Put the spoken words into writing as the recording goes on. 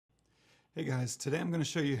Hey guys, today I'm going to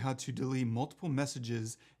show you how to delete multiple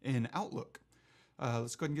messages in Outlook.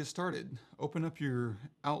 Let's go ahead and get started. Open up your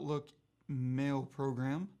Outlook mail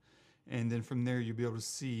program, and then from there you'll be able to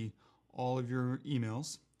see all of your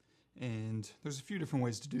emails. And there's a few different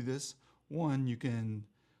ways to do this. One, you can,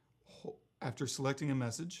 after selecting a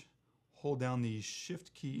message, hold down the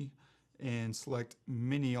Shift key and select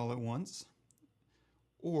many all at once.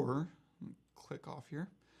 Or, click off here,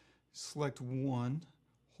 select one,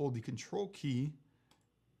 hold the Control key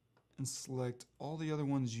and select all the other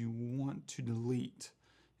ones you want to delete.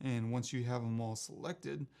 And once you have them all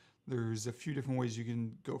selected, there's a few different ways you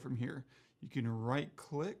can go from here. You can right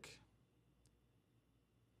click,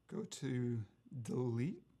 go to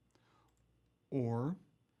delete, or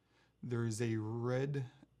there's a red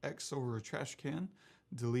X over a trash can,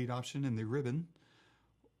 delete option in the ribbon.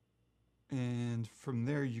 And from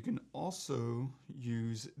there you can also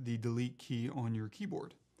use the delete key on your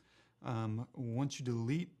keyboard. Once you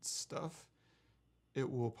delete stuff, it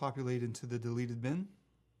will populate into the deleted bin.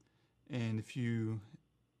 And if you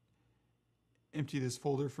empty this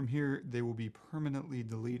folder from here, they will be permanently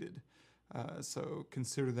deleted. So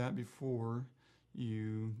consider that before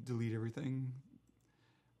you delete everything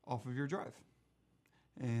off of your drive.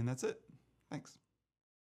 And that's it. Thanks.